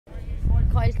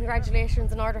while,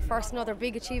 congratulations in order first, another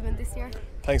big achievement this year.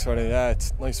 Thanks for that. Yeah,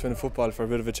 it's nice to win football for a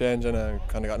bit of a change, and I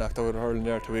kind of got knocked out of hurling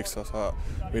there 2 weeks ago, so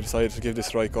we decided to give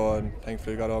this a right go, and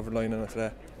thankfully got over the line on it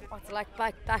today. What's it like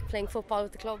back playing football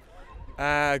with the club?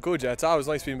 Good, yeah. It's always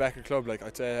nice being back at the club. Like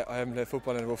I'd say, I haven't played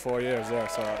football in about 4 years there,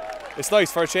 so it's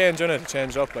nice for a change, isn't it? To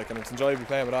change it up, like, and it's enjoyable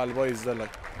playing with all the boys as well.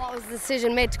 Like. What was the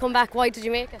decision made to come back? Why did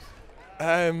you make it?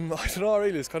 I don't know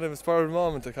really. It's kind of a spur of the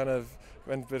moment. I kind of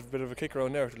went a bit of a kick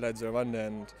around there with the lads there one day,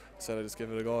 and said I'd just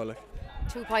give it a go. Like.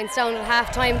 2 points down at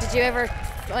half time. Did you ever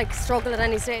struggle at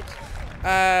any stage?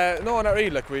 No, not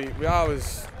really. Like we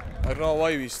always, I don't know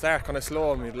why we start kind of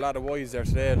slow, and we had a lot of wides there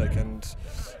today. Like, and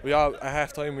we all at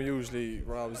half time we're always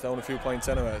down a few points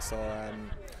anyway. So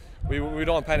we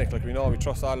don't panic. Like, we know we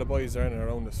trust all the boys there in and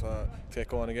around us to get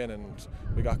going again, and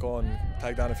we got going,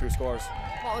 tagged on a few scores.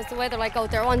 What was the weather like out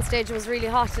there? One stage it was really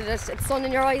hot. Did it sun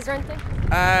in your eyes or anything?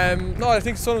 No, I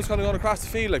think the sun was kind of going across the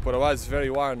field, like, but it was very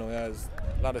warm now. Yeah, there's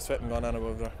a lot of sweating going on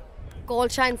above there. Goal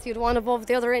chance you'd want above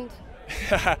the other end?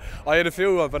 I had a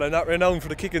few, but I'm not renowned for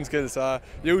the kicking skills, so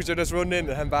usually just run in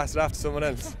and hand pass it off to someone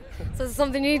else. So it's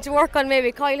something you need to work on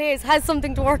maybe. Kyle Hayes has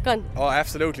something to work on. Oh,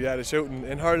 absolutely, yeah, the shooting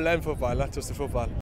in hurling and football, not just the football.